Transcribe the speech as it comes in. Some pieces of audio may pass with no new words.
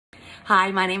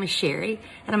Hi, my name is Cheri,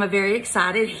 and I'm a very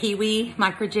excited HeaWea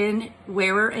MicroGen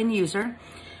wearer and user.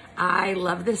 I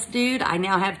love this dude. I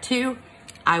now have 2.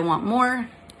 I want more.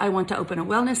 I want to open a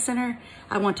wellness center.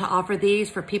 I want to offer these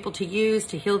for people to use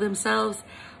to heal themselves.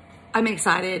 I'm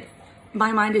excited.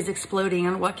 My mind is exploding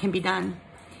on what can be done.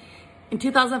 In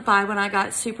 2005, when I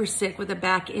got super sick with a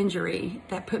back injury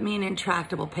that put me in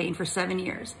intractable pain for 7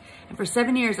 years. And for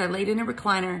 7 years, I laid in a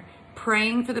recliner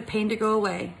praying for the pain to go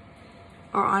away,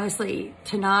 or honestly,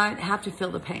 to not have to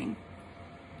feel the pain.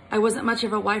 I wasn't much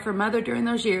of a wife or mother during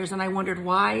those years, and I wondered,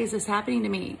 why is this happening to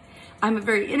me? I'm a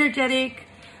very energetic,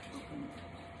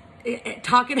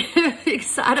 talkative,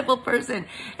 excitable person,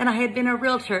 and I had been a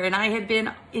realtor, and I had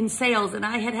been in sales, and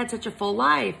I had had such a full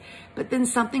life, but then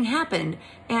something happened,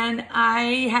 and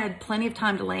I had plenty of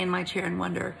time to lay in my chair and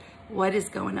wonder, what is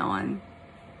going on?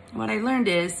 What I learned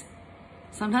is,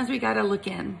 sometimes we gotta look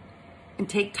in and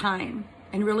take time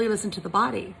and really listen to the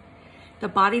body. The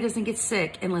body doesn't get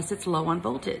sick unless it's low on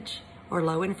voltage or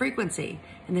low in frequency.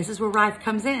 And this is where Rife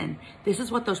comes in. This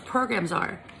is what those programs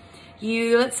are.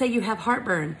 Let's say you have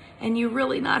heartburn and you're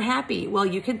really not happy. Well,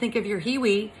 you can think of your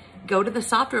HeaWea, go to the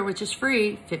software, which is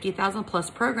free, 50,000 plus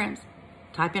programs.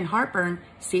 Type in heartburn,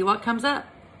 see what comes up.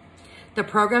 The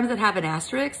programs that have an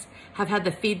asterisk have had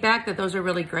the feedback that those are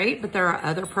really great, but there are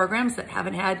other programs that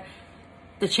haven't had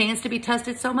the chance to be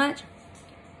tested so much.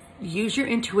 Use your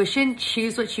intuition,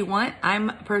 choose what you want. I'm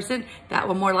a person that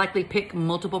will more likely pick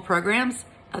multiple programs.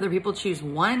 Other people choose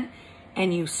one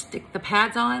and you stick the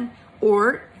pads on,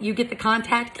 or you get the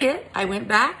contact kit. I went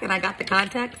back and I got the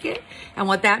contact kit. And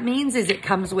what that means is it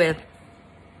comes with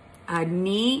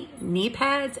knee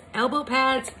pads, elbow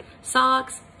pads,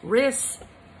 socks, wrists,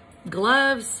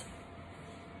 gloves,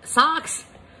 socks.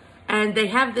 And they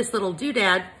have this little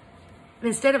doodad. And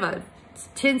instead of a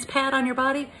TENS pad on your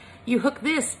body, you hook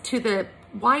this to the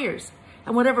wires,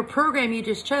 and whatever program you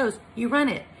just chose, you run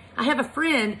it. I have a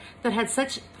friend that had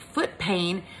such foot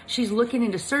pain, she's looking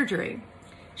into surgery.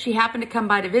 She happened to come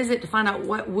by to visit to find out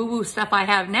what woo-woo stuff I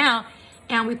have now,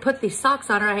 and we put these socks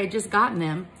on her. I had just gotten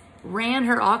them, ran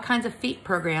her all kinds of feet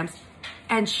programs,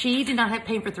 and she did not have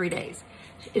pain for 3 days.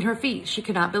 In her feet, she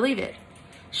could not believe it.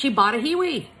 She bought a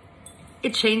HeaWea.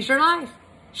 It changed her life.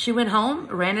 She went home,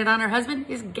 ran it on her husband,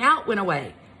 his gout went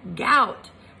away.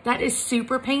 Gout. That is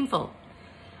super painful.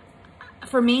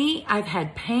 For me, I've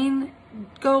had pain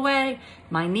go away,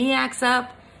 my knee acts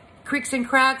up, creaks and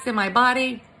cracks in my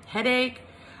body, headache.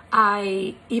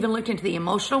 I even looked into the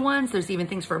emotional ones. There's even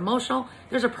things for emotional.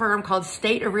 There's a program called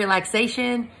State of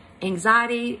Relaxation,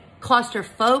 Anxiety,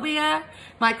 Claustrophobia.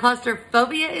 My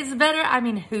claustrophobia is better. I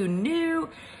mean, who knew?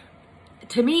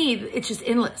 To me, it's just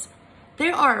endless.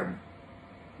 There are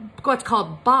what's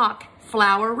called Bach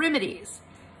flower remedies.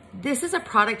 This is a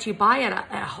product you buy at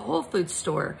a Whole Foods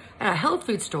store, at a health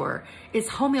food store. It's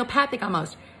homeopathic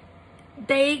almost.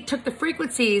 They took the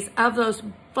frequencies of those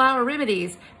flower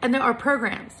remedies, and there are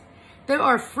programs. There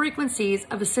are frequencies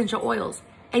of essential oils.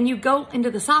 And you go into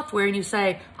the software and you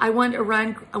say, I want to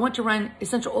run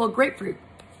essential oil grapefruit.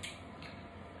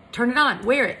 Turn it on,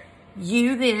 wear it.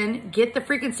 You then get the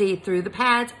frequency through the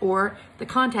pads or the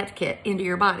contact kit into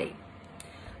your body.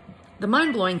 The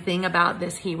mind-blowing thing about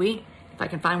this HeaWea, if I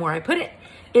can find where I put it,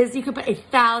 is you can put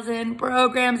 1,000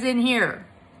 programs in here.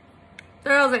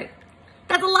 1,000.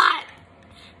 That's a lot.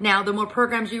 Now, the more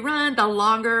programs you run, the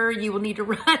longer you will need to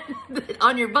run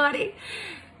on your body.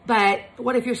 But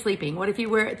what if you're sleeping? What if you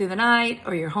wear it through the night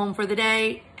or you're home for the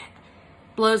day?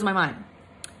 Blows my mind.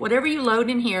 Whatever you load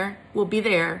in here will be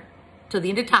there till the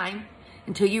end of time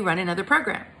until you run another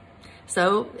program.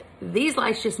 So these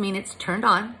lights just mean it's turned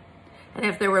on. And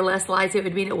if there were less lights, it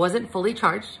would mean it wasn't fully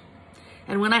charged.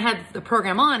 And when I had the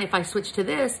program on, if I switch to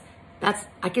this,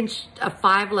 I can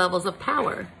 5 levels of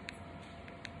power.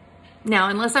 Now,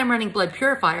 unless I'm running Blood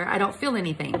Purifier, I don't feel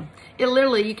anything. It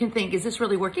literally, you can think, is this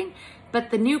really working? But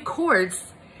the new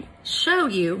cords show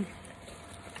you,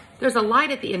 there's a light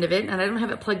at the end of it, and I don't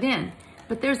have it plugged in,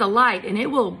 but there's a light, and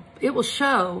it will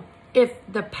show if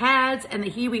the pads and the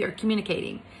HeaWea are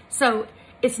communicating. So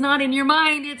it's not in your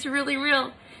mind, it's really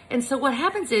real. And so what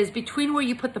happens is, between where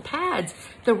you put the pads,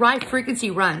 the right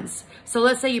frequency runs. So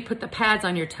let's say you put the pads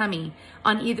on your tummy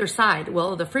on either side.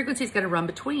 Well, the frequency is going to run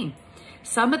between.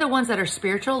 Some of the ones that are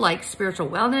spiritual, like spiritual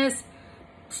wellness,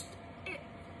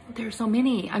 there's so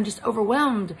many. I'm just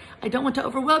overwhelmed. I don't want to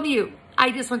overwhelm you.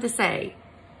 I just want to say,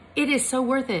 it is so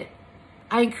worth it.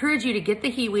 I encourage you to get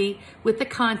the HeaWea with the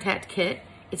contact kit.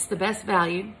 It's the best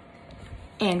value.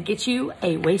 And get you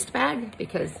a waist bag,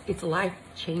 because it's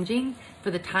life-changing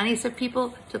for the tiniest of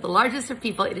people to the largest of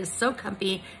people. It is so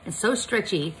comfy and so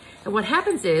stretchy. And what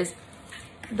happens is,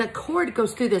 the cord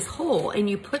goes through this hole and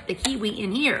you put the HeaWea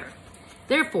in here.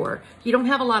 Therefore, you don't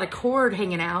have a lot of cord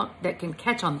hanging out that can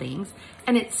catch on things,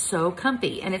 and it's so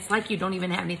comfy, and it's like you don't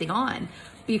even have anything on.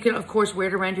 You can, of course, wear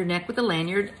it around your neck with a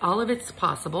lanyard. All of it's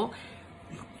possible.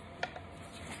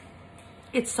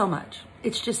 It's so much.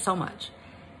 It's just so much.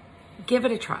 Give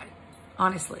it a try,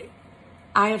 honestly.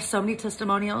 I have so many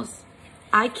testimonials.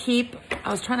 I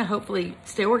was trying to hopefully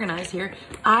stay organized here.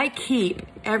 I keep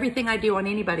everything I do on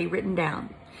anybody written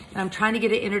down, and I'm trying to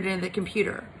get it entered into the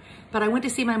computer. But I went to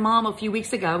see my mom a few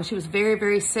weeks ago. She was very,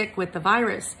 very sick with the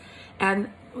virus. And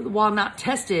while not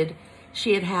tested,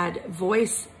 she had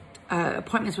voice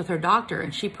appointments with her doctor,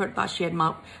 and she thought she had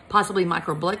possibly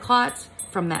micro blood clots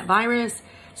from that virus,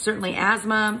 certainly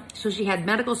asthma. So she had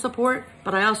medical support,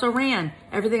 but I also ran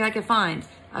everything I could find.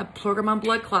 I programmed on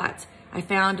blood clots. I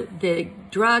found the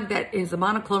drug that is the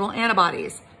monoclonal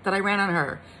antibodies that I ran on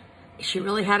her. She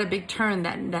really had a big turn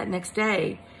that next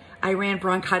day. I ran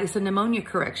bronchitis and pneumonia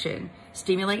correction,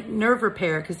 stimulate nerve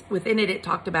repair, because within it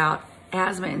talked about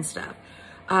asthma and stuff.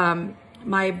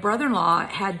 My brother-in-law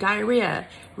had diarrhea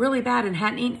really bad and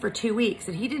hadn't eaten for 2 weeks,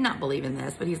 and he did not believe in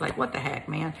this, but he's like, what the heck,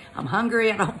 man? I'm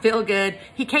hungry, I don't feel good.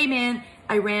 He came in,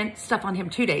 I ran stuff on him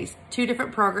 2 days, 2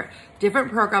 different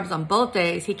programs on both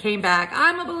days. He came back,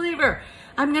 I'm a believer.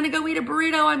 I'm gonna go eat a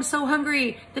burrito, I'm so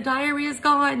hungry. The diarrhea's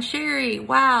gone, Cheri,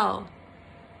 wow.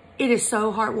 It is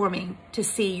so heartwarming to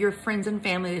see your friends and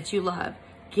family that you love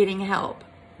getting help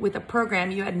with a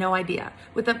program you had no idea,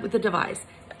 with a device.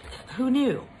 Who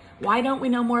knew? Why don't we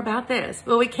know more about this?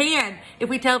 Well, we can if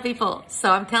we tell people.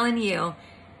 So I'm telling you,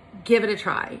 give it a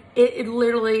try. It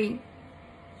literally,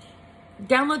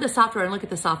 download the software and look at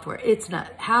the software. It's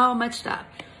not how much stuff.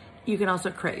 You can also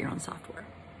create your own software.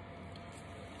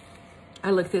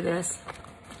 I looked through this.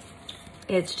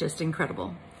 It's just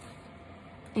incredible.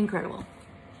 Incredible.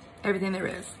 Everything there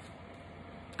is.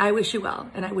 I wish you well,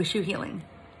 and I wish you healing.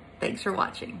 Thanks for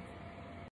watching.